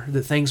consider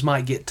that things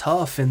might get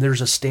tough, and there's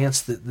a stance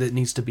that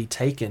needs to be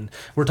taken.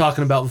 We're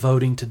talking about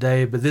voting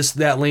today, but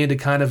that landed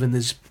kind of in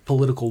these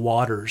political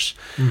waters,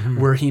 mm-hmm.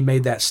 where he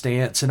made that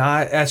stance. And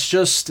that's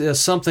just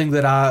something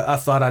that I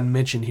thought I'd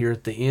mention here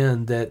at the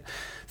end, that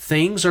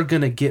things are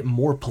going to get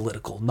more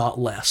political, not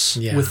less,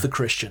 with the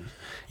Christian.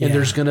 And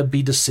there's going to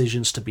be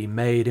decisions to be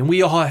made. And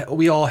we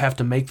all have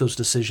to make those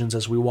decisions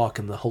as we walk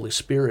in the Holy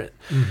Spirit.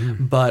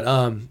 Mm-hmm. But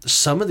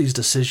some of these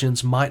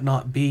decisions might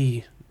not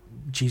be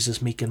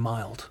Jesus meek and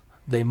mild.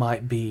 They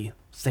might be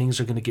things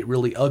are going to get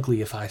really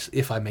ugly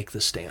if I make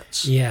this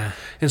stance. Yeah.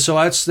 And so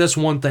that's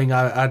one thing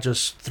I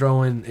just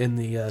throw in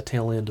the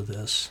tail end of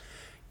this.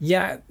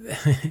 Yeah.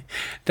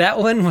 That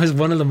one was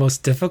one of the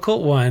most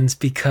difficult ones,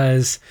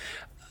 because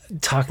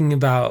talking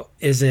about,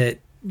 is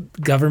it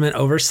government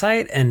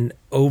oversight and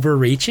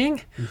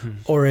overreaching, mm-hmm.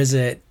 or is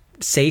it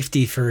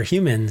safety for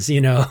humans,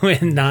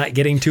 and not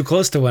getting too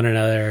close to one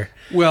another?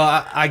 Well,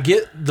 I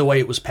get the way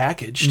it was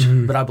packaged,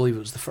 mm-hmm. but I believe it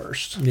was the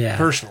first,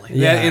 personally.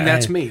 Yeah, and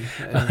that's me.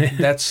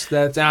 That's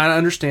I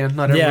understand.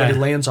 Not everybody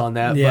lands on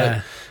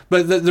that,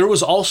 but there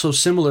was also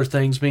similar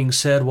things being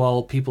said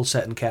while people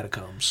sat in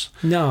catacombs.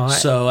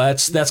 So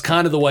that's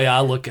kind of the way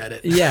I look at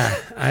it. Yeah,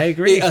 I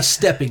agree. A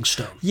stepping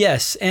stone.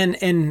 Yes,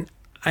 and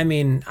I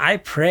mean, I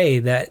pray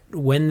that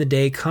when the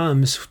day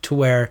comes to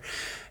where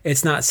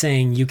it's not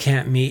saying you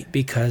can't meet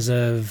because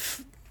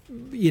of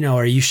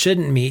or you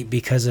shouldn't meet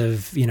because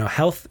of,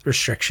 health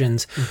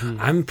restrictions.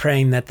 I'm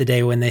praying that the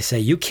day when they say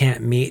you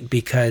can't meet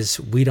because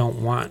we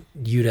don't want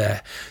you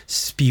to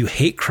spew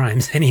hate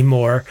crimes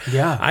anymore.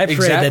 Yeah, I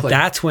pray that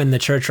that's when the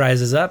church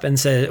rises up and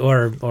says,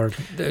 or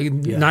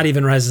not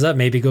even rises up,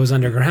 maybe goes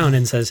underground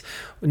and says,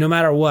 no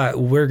matter what,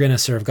 we're going to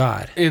serve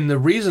God. And the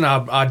reason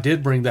I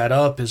did bring that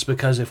up is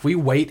because if we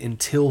wait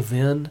until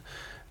then,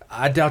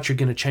 I doubt you're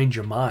going to change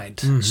your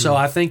mind. So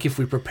I think if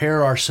we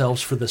prepare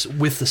ourselves for this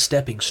with the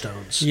stepping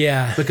stones.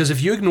 Yeah. Because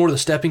if you ignore the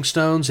stepping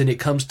stones and it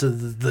comes to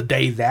the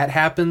day that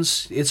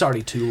happens, it's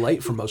already too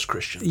late for most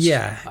Christians.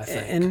 Yeah. I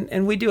think.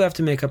 And we do have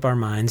to make up our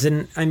minds.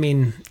 And I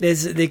mean,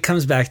 it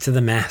comes back to the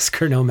mask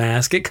or no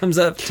mask. It comes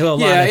up to a lot of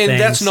things. Yeah, and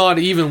that's not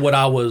even what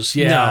I was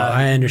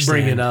I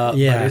understand. bringing up.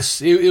 Yeah.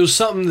 But it was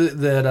something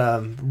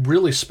that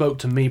really spoke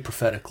to me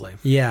prophetically.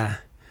 Yeah.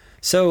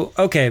 So,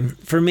 okay,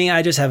 for me,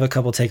 I just have a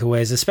couple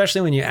takeaways,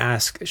 especially when you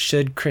ask,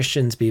 should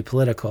Christians be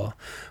political?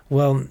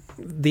 Well,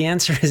 the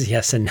answer is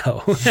yes and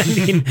no. I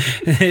mean,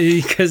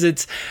 because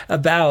it's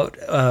about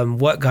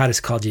what God has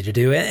called you to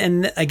do.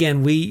 And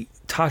again, we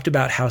talked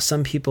about how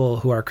some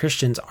people who are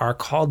Christians are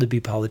called to be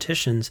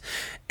politicians,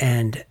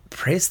 and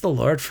praise the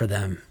Lord for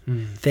them.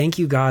 Thank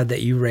you, God,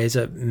 that you raise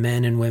up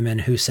men and women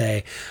who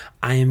say,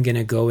 I am going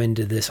to go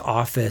into this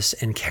office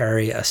and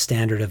carry a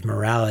standard of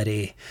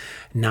morality.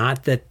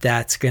 Not that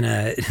that's going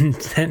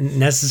to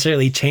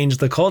necessarily change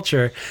the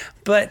culture,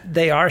 but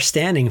they are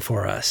standing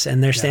for us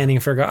and they're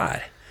standing for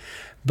God.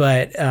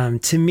 But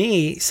to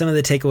me, some of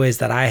the takeaways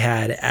that I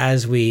had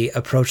as we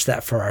approach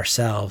that for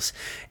ourselves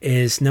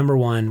is, number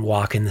one,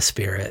 walk in the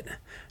Spirit.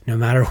 No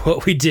matter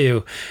what we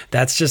do,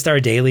 that's just our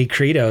daily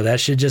credo. That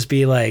should just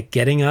be like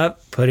getting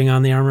up, putting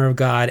on the armor of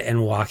God,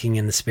 and walking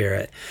in the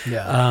Spirit.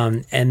 Yeah.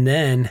 And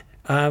then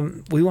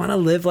we want to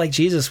live like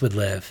Jesus would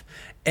live.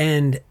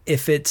 And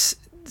if it's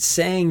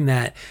saying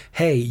that,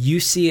 hey, you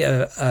see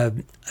a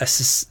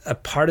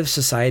part of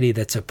society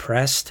that's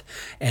oppressed,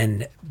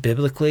 and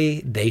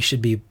biblically they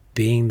should be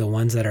being the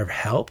ones that are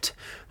helped,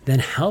 then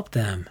help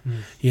them.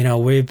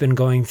 We've been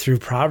going through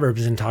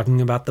Proverbs and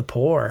talking about the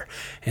poor,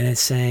 and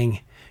it's saying,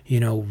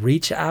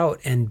 reach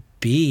out and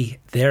be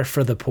there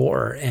for the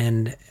poor.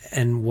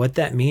 And what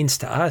that means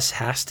to us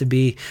has to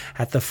be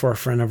at the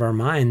forefront of our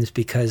minds,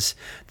 because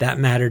that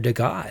mattered to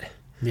God.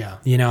 Yeah.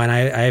 And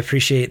I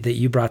appreciate that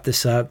you brought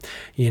this up.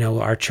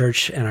 Our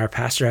church and our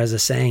pastor has a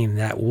saying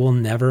that we'll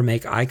never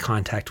make eye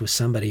contact with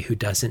somebody who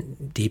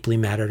doesn't deeply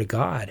matter to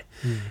God.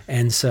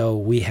 And so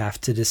we have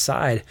to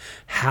decide,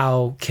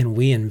 how can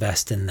we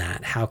invest in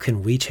that? How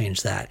can we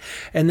change that?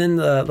 And then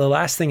the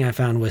last thing I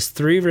found was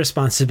 3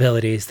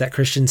 responsibilities that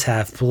Christians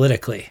have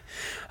politically.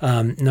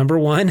 Number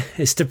 1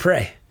 is to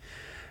pray.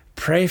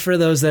 Pray for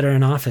those that are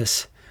in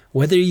office,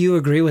 whether you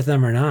agree with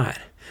them or not.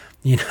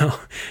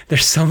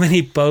 There's so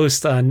many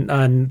posts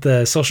on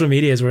the social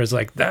medias where it's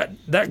like,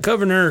 that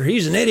governor,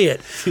 he's an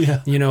idiot.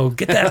 Yeah.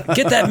 Get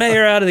that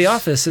mayor out of the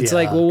office. It's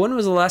like, well, when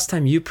was the last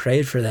time you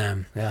prayed for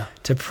them? Yeah.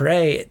 To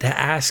pray, to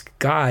ask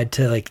God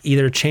to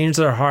either change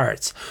their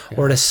hearts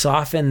or to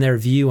soften their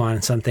view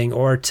on something,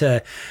 or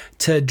to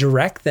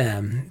direct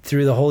them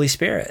through the Holy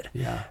Spirit.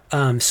 Yeah.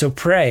 So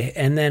pray.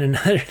 And then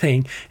another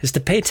thing is to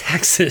pay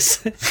taxes,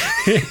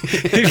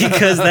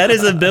 because that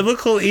is a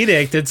biblical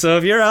edict. And so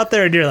if you're out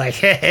there and you're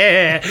like,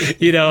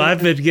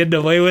 I've been getting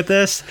away with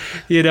this,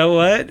 you know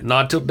what?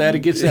 Not till Daddy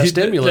gets that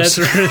stimulus.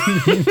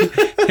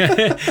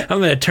 I'm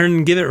going to turn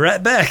and give it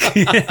right back.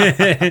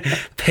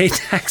 Pay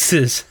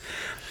taxes.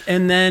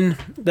 And then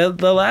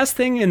the last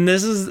thing, and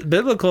this is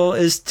biblical,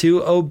 is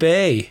to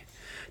obey,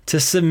 to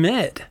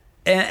submit,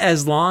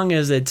 as long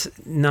as it's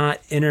not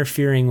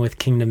interfering with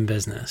kingdom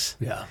business.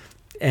 Yeah.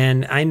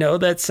 And I know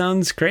that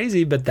sounds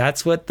crazy, but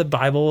that's what the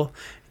Bible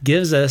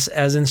gives us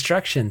as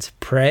instructions.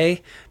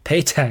 Pray,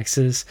 pay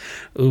taxes,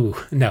 and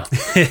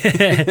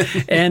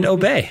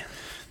obey.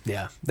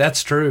 Yeah,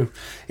 that's true.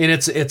 And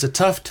it's a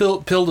tough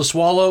pill to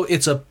swallow.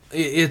 It's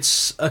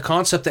a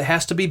concept that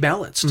has to be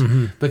balanced,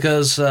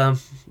 because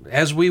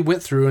as we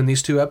went through in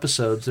these 2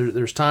 episodes,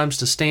 there's times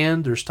to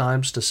stand, there's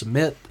times to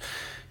submit.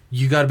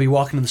 You got to be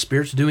walking in the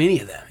Spirit to do any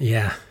of that.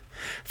 Yeah,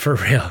 for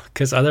real.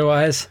 Because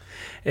otherwise,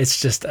 it's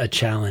just a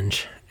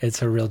challenge.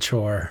 It's a real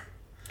chore.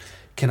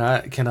 Can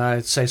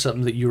I say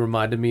something that you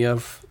reminded me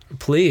of?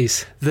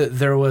 Please.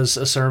 There was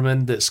a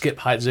sermon that Skip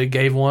Heitzig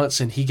gave once,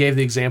 and he gave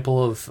the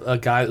example of a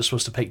guy that was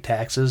supposed to pay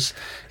taxes,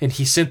 and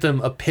he sent them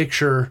a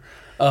picture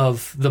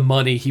of the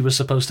money he was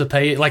supposed to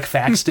pay,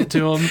 faxed it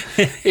to him,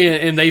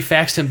 and they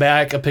faxed him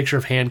back a picture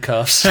of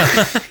handcuffs.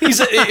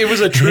 It was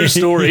a true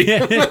story.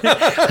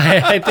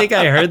 I think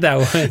I heard that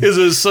one. It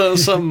was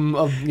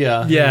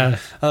yeah.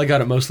 I got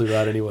it mostly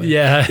right anyway.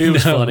 Yeah, it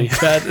was funny.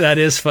 That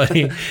is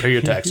funny. Pay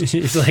your taxes.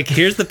 It's like,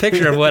 here's the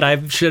picture of what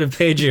I should have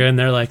paid you, and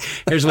they're like,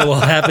 here's what will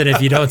happen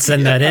if you don't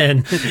send that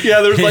in.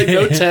 Yeah, there was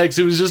no text.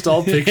 It was just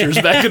all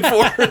pictures back and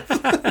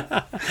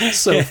forth.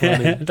 So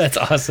funny. That's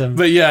awesome.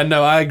 But yeah,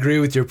 no, I agree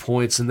with your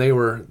points, and they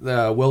were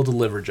well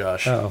delivered,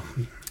 Josh. Oh.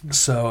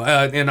 So,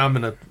 and I'm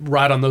going to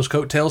ride on those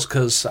coattails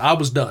because I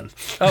was done.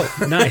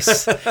 Oh,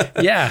 nice.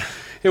 Yeah.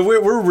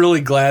 We're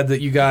really glad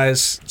that you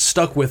guys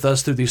stuck with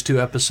us through these 2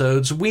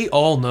 episodes. We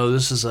all know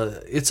it's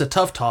a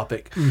tough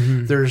topic.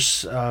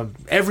 There's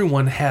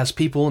everyone has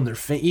people in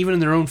even in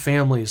their own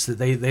families that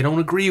they don't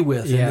agree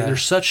with, and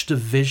there's such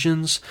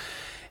divisions.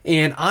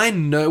 And I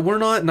know we're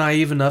not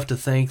naive enough to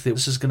think that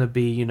this is going to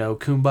be,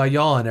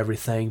 kumbaya and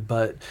everything,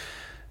 but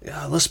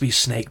let's be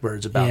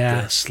snakebirds about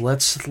this.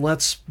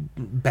 Let's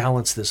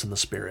balance this in the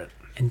spirit.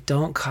 And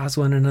don't cause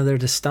one another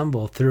to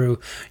stumble through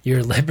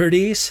your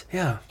liberties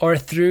or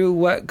through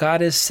what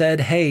God has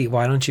said, hey,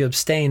 why don't you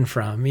abstain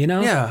from,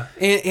 Yeah.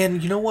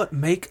 And you know what?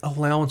 Make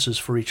allowances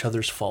for each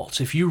other's faults.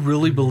 If you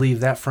really believe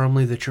that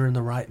firmly that you're in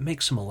the right,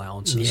 make some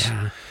allowances.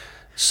 Yeah.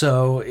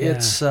 So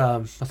it's,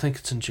 I think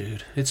it's in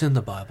Jude. It's in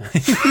the Bible.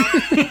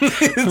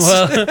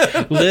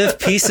 Well, live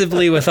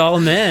peaceably with all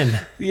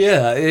men.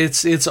 Yeah,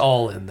 it's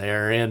all in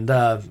there. And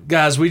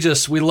guys, we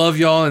love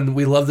y'all, and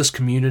we love this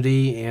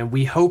community, and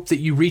we hope that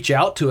you reach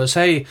out to us.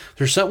 Hey,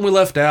 there's something we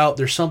left out.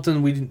 There's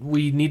something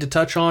we need to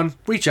touch on.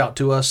 Reach out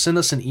to us. Send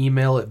us an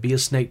email at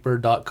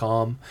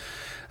beasnakebird.com.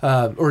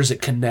 Or is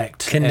it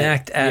connect?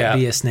 Connect at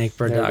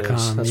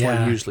beasnakebird.com. That's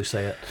why you usually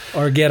say it.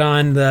 Or get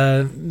on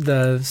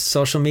the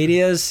social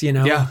medias,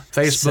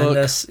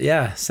 Facebook.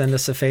 Send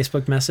us a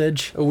Facebook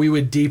message. We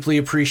would deeply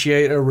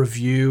appreciate a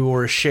review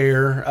or a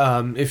share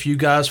if you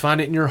guys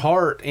find it in your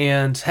heart.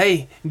 And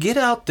hey, get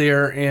out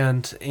there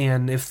and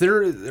if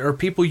there are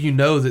people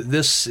that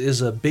this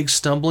is a big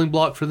stumbling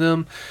block for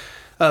them,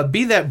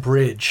 be that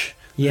bridge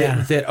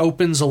that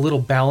opens a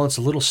little balance,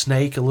 a little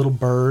snake, a little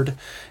bird,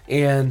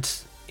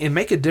 and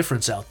make a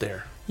difference out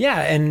there. Yeah,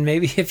 and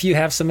maybe if you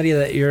have somebody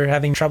that you're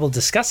having trouble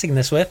discussing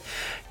this with,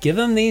 give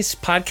them these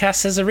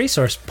podcasts as a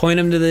resource. Point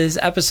them to these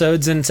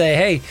episodes and say,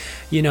 hey,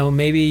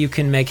 maybe you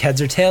can make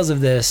heads or tails of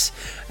this,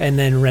 and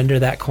then render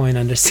that coin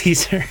unto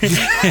Caesar.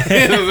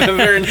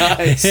 Very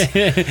nice.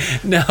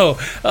 No,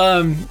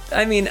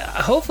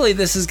 hopefully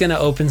this is going to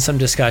open some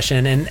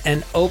discussion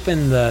and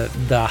open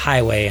the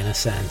highway in a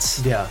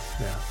sense. Yeah.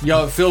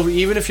 Y'all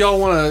even if y'all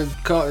want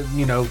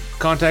to,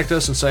 contact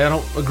us and say I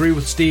don't agree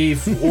with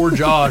Steve or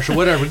Josh or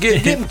whatever,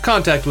 get in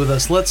contact with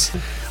us.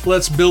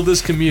 Let's build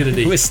this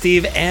community with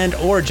Steve and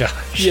or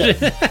Josh. Yeah,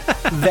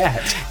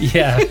 that.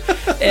 Yeah,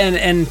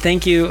 and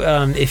thank you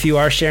if you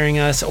are sharing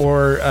us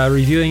or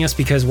reviewing us,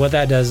 because what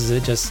that does is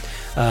it just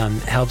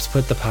helps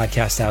put the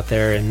podcast out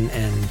there,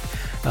 and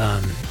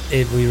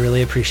we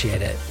really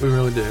appreciate it. We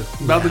really do.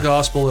 About the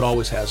gospel, it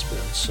always has been.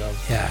 So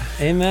yeah,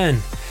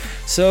 amen.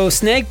 So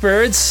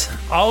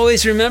snakebirds,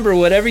 always remember,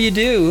 whatever you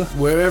do,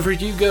 wherever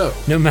you go,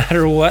 no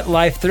matter what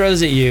life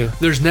throws at you,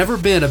 there's never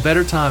been a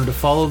better time to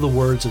follow the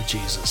words of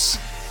Jesus.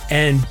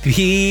 And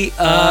be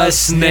a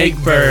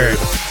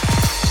snakebird.